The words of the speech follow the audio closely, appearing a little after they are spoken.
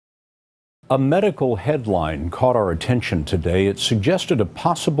A medical headline caught our attention today. It suggested a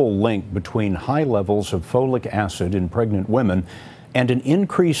possible link between high levels of folic acid in pregnant women and an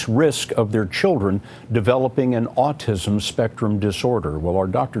increased risk of their children developing an autism spectrum disorder. Well, our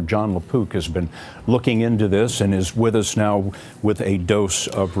Dr. Jon LaPook has been looking into this and is with us now with a dose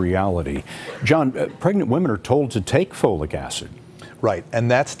of reality. Jon, pregnant women are told to take folic acid. Right, and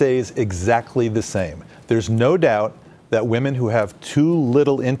that stays exactly the same. There's no doubt that women who have too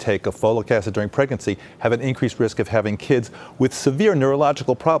little intake of folic acid during pregnancy have an increased risk of having kids with severe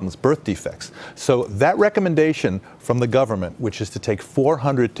neurological problems, birth defects. So that recommendation from the government, which is to take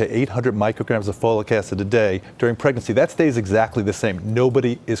 400 to 800 micrograms of folic acid a day during pregnancy, that stays exactly the same.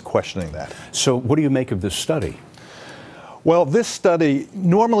 Nobody is questioning that. So what do you make of this study? Well, this study,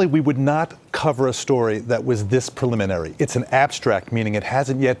 normally we would not cover a story that was this preliminary. It's an abstract, meaning it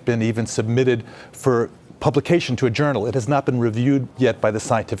hasn't yet been even submitted for publication to a journal. It has not been reviewed yet by the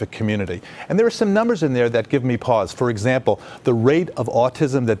scientific community. And there are some numbers in there that give me pause. For example, the rate of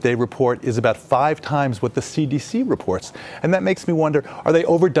autism that they report is about 5 times what the CDC reports. And that makes me wonder, are they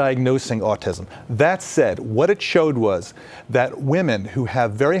overdiagnosing autism? That said, what it showed was that women who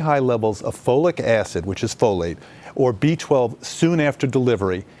have very high levels of folic acid, which is folate, or B12 soon after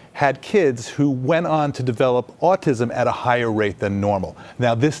delivery, had kids who went on to develop autism at a higher rate than normal.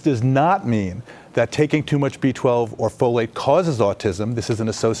 Now, this does not mean that taking too much B12 or folate causes autism. This is an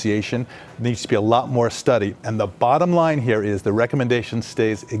association. There needs to be a lot more study. And the bottom line here is the recommendation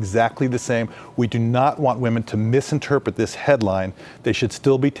stays exactly the same. We do not want women to misinterpret this headline. They should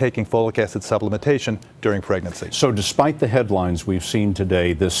still be taking folic acid supplementation during pregnancy. So despite the headlines we've seen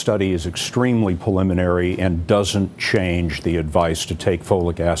today, this study is extremely preliminary and doesn't change the advice to take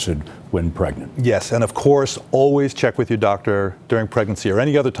folic acid when pregnant. Yes, and of course, always check with your doctor during pregnancy or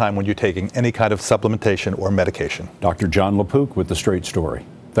any other time when you're taking any kind of supplementation or medication. Dr. Jon LaPook with The Straight Story.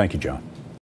 Thank you, Jon.